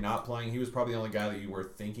most likely not playing. He was probably the only guy that you were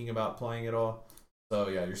thinking about playing at all. So,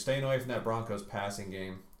 yeah, you're staying away from that Broncos passing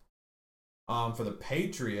game. For the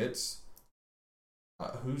Patriots,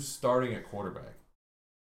 who's starting at quarterback?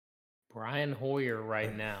 Brian Hoyer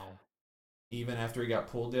right now. Even after he got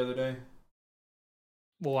pulled the other day?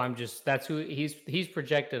 Well, that's who he's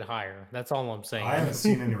projected higher. That's all I'm saying. I haven't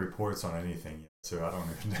seen any reports on anything yet, so I don't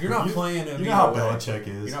even know. You're not playing him. You know how Belichick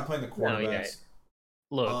is. You're not playing the quarterbacks.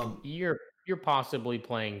 No, yeah. Look, you're possibly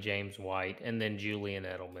playing James White and then Julian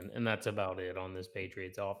Edelman, and that's about it on this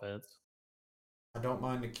Patriots offense. I don't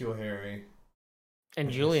mind N'Keal Harry. And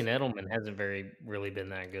Julian Edelman hasn't really been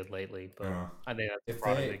that good lately, but I think that's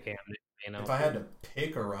probably the candidate. If I had to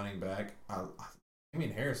pick a running back,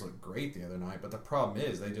 Harris looked great the other night, but the problem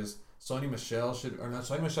is Sony Michel's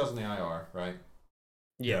in the IR, right?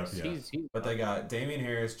 Yes, yeah. He's but they got Damian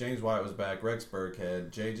Harris, James White was back, Rex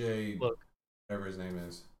Burkhead, JJ, whatever his name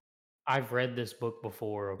is. I've read this book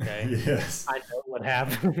before, okay? Yes. I know what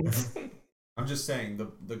happens. I'm just saying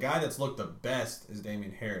the guy that's looked the best is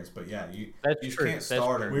Damian Harris, but yeah, you can't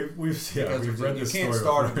start him. We've read this story. You can't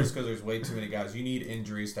start him just because there's way too many guys. You need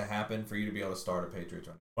injuries to happen for you to be able to start a Patriots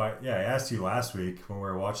run. But yeah, I asked you last week when we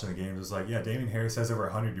were watching the game. It was like, yeah, Damian Harris has over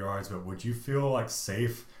 100 yards, but would you feel like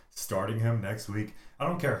safe starting him next week? I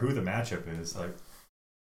don't care who the matchup is. Like,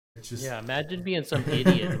 it's just imagine being some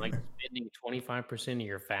idiot like spending 25% of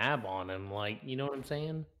your fab on him. Like, you know what I'm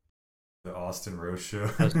saying? The Austin Rose show.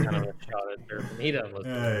 That's kind of a shot at Durbin. He doesn't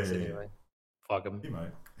listen to this anyway. Fuck him. He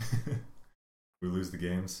might. We lose the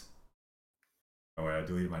games. Oh wait, I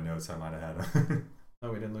deleted my notes. I might have had them.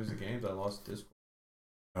 No, we didn't lose the games. I lost Discord.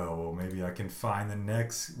 Oh well, maybe I can find the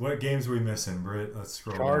next. What games are we missing, Britt? Let's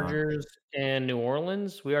scroll. Chargers and New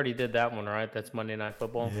Orleans. We already did that one, right? That's Monday Night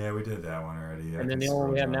Football. Yeah, we did that one already. And then the only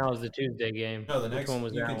one we have now is the Tuesday game. No, the next one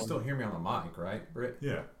was you that can one? still hear me on the mic, right, Britt?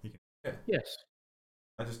 Yeah, you can. Yeah. Yes.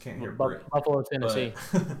 I just can't hear Britt. Buffalo, Tennessee.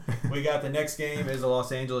 We got the next game is the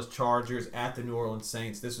Los Angeles Chargers at the New Orleans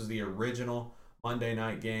Saints. This was the original Monday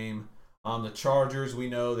night game. The Chargers, we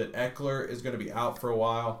know that Eckler is going to be out for a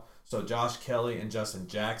while. So Josh Kelly and Justin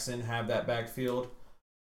Jackson have that backfield.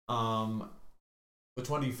 Which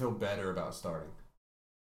one do you feel better about starting?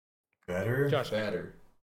 Better.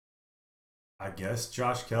 I guess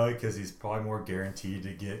Josh Kelly, because he's probably more guaranteed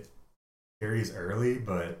to get carries early,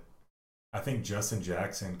 but I think Justin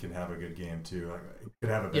Jackson can have a good game too. Like, he could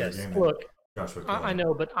have a better game. Look, Joshua I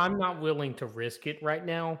know, but I'm not willing to risk it right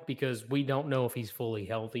now because we don't know if he's fully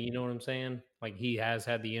healthy. You know what I'm saying? Like he has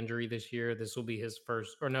had the injury this year. This will be his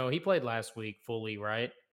first, or no, he played last week fully,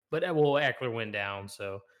 right? But well, Eckler went down,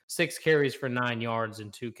 so 6 carries for 9 yards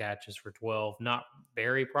and 2 catches for 12. Not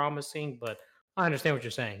very promising, but I understand what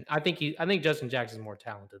you're saying. I think Justin Jackson's more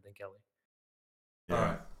talented than Kelly. Yeah. All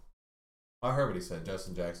right, I heard what he said.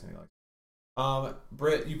 Justin Jackson.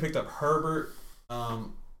 Britt, you picked up Herbert.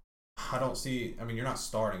 I don't see. I mean, you're not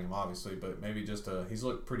starting him, obviously, but maybe just he's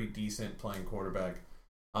looked pretty decent playing quarterback.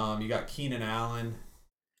 You got Keenan Allen,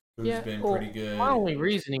 who's been pretty good. My only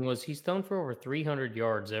reasoning was he's thrown for over 300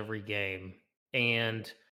 yards every game,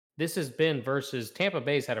 and this has been versus Tampa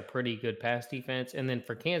Bay's had a pretty good pass defense, and then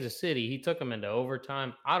for Kansas City, he took them into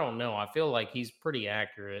overtime. I don't know. I feel like he's pretty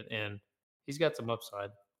accurate, and he's got some upside.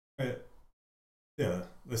 Yeah,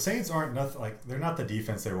 the Saints aren't nothing like they're not the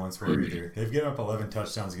defense they once were either. They've given up 11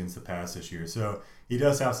 touchdowns against the pass this year, so he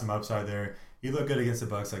does have some upside there. He looked good against the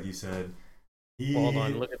Bucs, like you said. Hold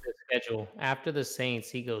on, look at the schedule. After the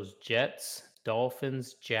Saints, he goes Jets,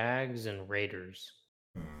 Dolphins, Jags, and Raiders.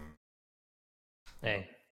 Hey,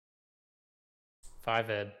 5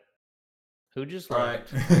 Ed. Who just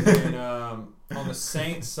left? Right. And on the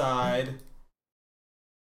Saints side,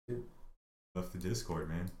 left the Discord,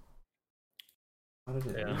 man. How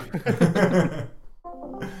did it? Yeah.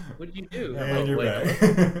 What did you do? And you're back.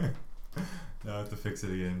 Now I have to fix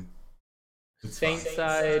it again. Saints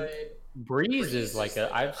side, Breeze is like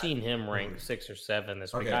I've seen him rank 6 or 7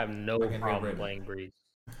 this week. I have no problem playing Breeze.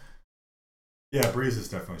 Yeah, Breeze is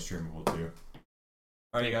definitely streamable too.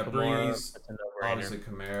 All right, you got Breeze, obviously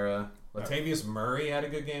Kamara. Latavius Murray had a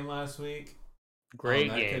good game last week.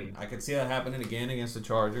 Great game. I could see that happening again against the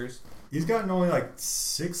Chargers. He's gotten only like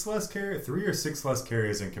 3 or 6 less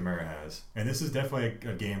carries than Kamara has. And this is definitely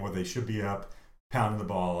a game where they should be up, pounding the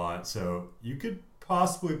ball a lot. So you could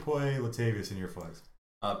possibly play Latavius in your flex.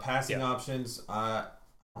 Passing options, I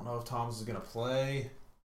don't know if Thomas is going to play.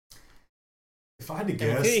 If I had to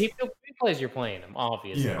guess. If he plays, you're playing him,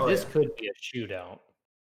 obviously. Yeah. This could be a shootout.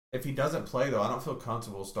 If he doesn't play, though, I don't feel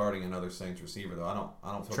comfortable starting another Saints receiver, though.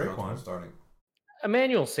 I don't feel comfortable starting.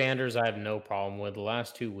 Emmanuel Sanders, I have no problem with. The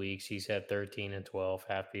last 2 weeks, he's had 13 and 12,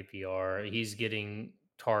 half PPR. He's getting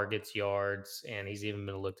targets, yards, and he's even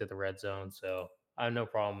been looked at the red zone. So I have no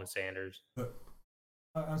problem with Sanders.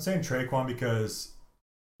 I'm saying Traquan because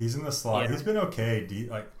he's in the slot. Yeah. He's been okay.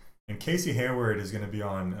 And Casey Hayward is going to be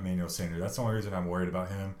on Emmanuel Sanders. That's the only reason I'm worried about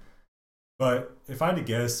him. But if I had to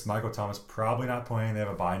guess, Michael Thomas probably not playing. They have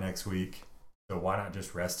a bye next week. So why not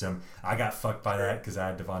just rest him? I got fucked by that because I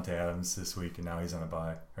had Devontae Adams this week and now he's on a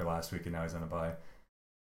bye. Or last week and now he's on a bye.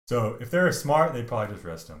 So if they're smart, they'd probably just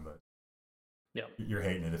rest him. But you're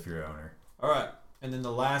hating it if you're an owner. All right. And then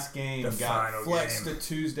the last game got flexed to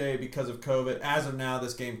Tuesday because of COVID. As of now,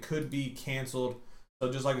 this game could be canceled. So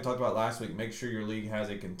just like we talked about last week, make sure your league has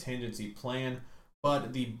a contingency plan.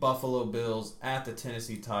 But the Buffalo Bills at the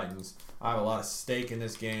Tennessee Titans. I have a lot of stake in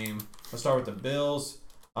this game. Let's start with the Bills.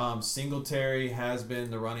 Singletary has been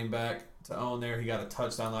the running back to own there. He got a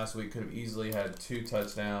touchdown last week. Could have easily had 2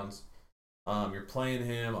 touchdowns. You're playing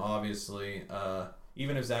him, obviously.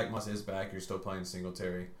 Even if Zach Moss is back, you're still playing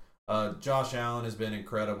Singletary. Josh Allen has been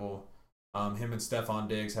incredible. Him and Stephon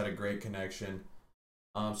Diggs had a great connection.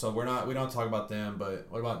 So we don't talk about them, but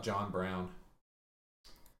what about John Brown?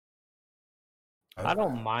 I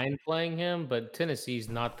don't mind playing him, but Tennessee's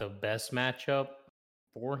not the best matchup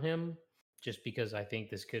for him. Just because I think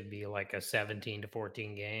this could be like a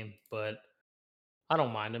 17-14 game, but I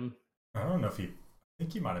don't mind him. I don't know if I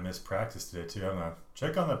think he might have missed practice today too. I don't know.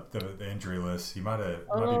 Check on the injury list. He might be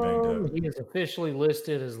banged up. He is officially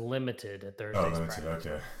listed as limited at Thursday's practice.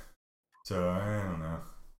 Okay. So I don't know.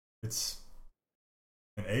 It's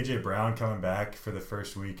an AJ Brown coming back for the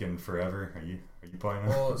first week in forever. Are you playing him?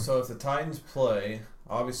 Well, so if the Titans play,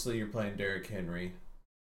 obviously you're playing Derrick Henry.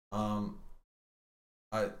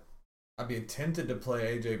 I'd be tempted to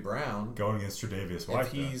play A.J. Brown. Going against Tre'Davious White.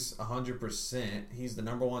 If he's 100%, he's the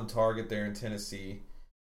number 1 target there in Tennessee.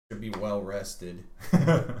 Should be well rested.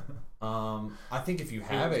 I think if you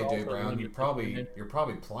have A.J. Brown, you're probably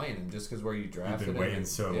playing him just because where you drafted him. You've been waiting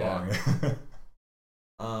so long.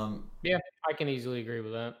 Yeah, I can easily agree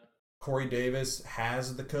with that. Corey Davis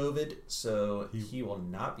has the COVID, so he will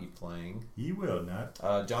not be playing. He will not.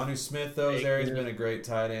 Jonnu Smith, though, is there. He's been a great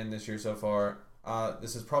tight end this year so far.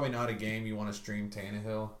 This is probably not a game you want to stream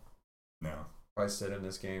Tannehill. No. Probably sit in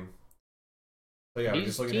this game. So yeah,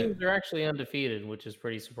 these teams are actually undefeated, which is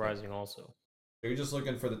pretty surprising also. You're just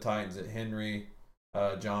looking for the Titans at Henry,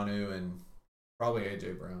 Jonnu, and probably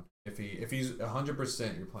A.J. Brown. If he's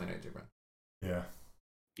 100%, you're playing A.J. Brown.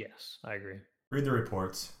 Yeah. Yes, I agree. Read the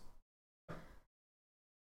reports.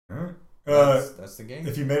 All right. That's the game.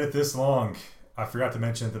 If you made it this long, I forgot to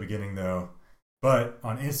mention at the beginning though, but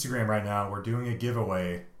on Instagram right now we're doing a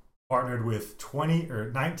giveaway partnered with 20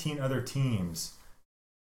 or 19 other teams.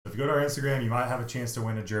 If you go to our Instagram, you might have a chance to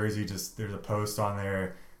win a jersey. Just there's a post on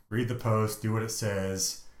there. Read the post, do what it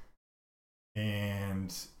says.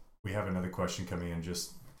 And we have another question coming in,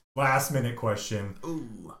 just last minute question.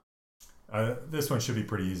 Ooh. This one should be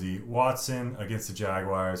pretty easy. Watson against the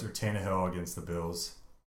Jaguars or Tannehill against the Bills?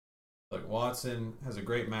 Look, Watson has a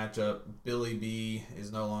great matchup. Billy B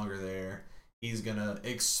is no longer there. He's going to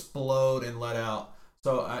explode and let out.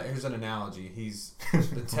 So here's an analogy.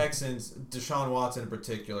 The Texans, Deshaun Watson in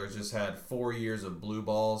particular, has just had 4 years of blue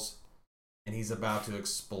balls, and he's about to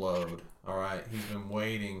explode. All right? He's been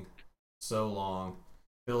waiting so long.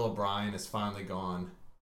 Bill O'Brien is finally gone.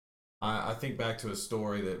 I think back to a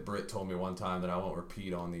story that Britt told me one time that I won't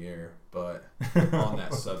repeat on the air, but on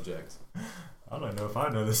that subject. I don't know if I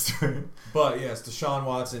know this story. But yes, Deshaun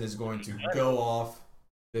Watson is going to go off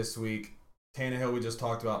this week. Tannehill, we just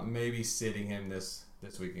talked about maybe sitting him this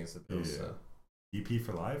week against the Bills. Yeah. So. EP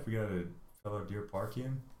for life. We got a fellow Deer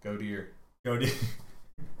Parkian. Go Deer. Go Deer.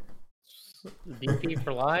 DP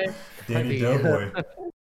for life. Danny Doughboy.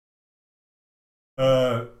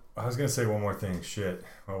 I was gonna say one more thing. Shit,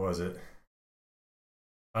 what was it?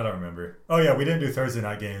 I don't remember. Oh yeah, we didn't do Thursday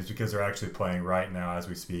night games because they're actually playing right now as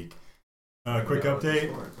we speak. Quick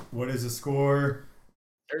update. What is the score?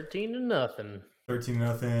 13-0.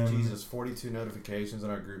 13-0. Jesus, 42 notifications in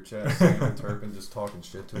our group chat. Sam and Turpin just talking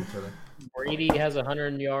shit to each other. Brady has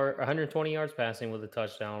 120 yards passing with a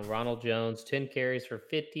touchdown. Ronald Jones, 10 carries for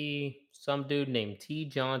 50. Some dude named T.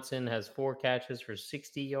 Johnson has 4 catches for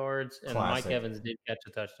 60 yards. And Classic. Mike Evans did catch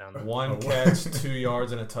a touchdown. 1 catch, 2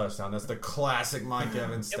 yards, and a touchdown. That's the classic Mike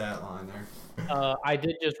Evans stat line there. I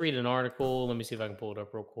did just read an article. Let me see if I can pull it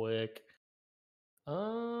up real quick.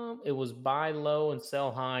 It was buy low and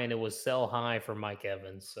sell high, and it was sell high for Mike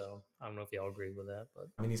Evans. So I don't know if y'all agree with that, but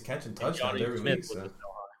I mean, he's catching touchdowns every Smith week. was So. a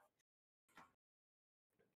sell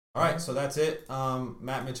All right, so that's it.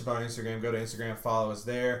 Matt mentioned about our Instagram. Go to Instagram, follow us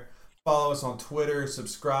there. Follow us on Twitter.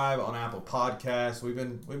 Subscribe on Apple Podcasts. We've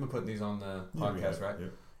been putting these on the podcast, right? Yeah.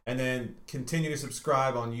 And then continue to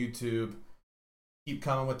subscribe on YouTube. Keep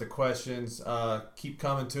coming with the questions. Keep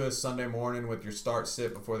coming to us Sunday morning with your start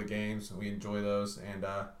sit before the games. We enjoy those. And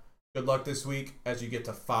good luck this week as you get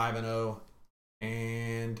to 5-0.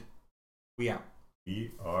 And we out.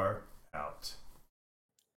 We are out.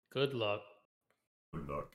 Good luck. Good luck.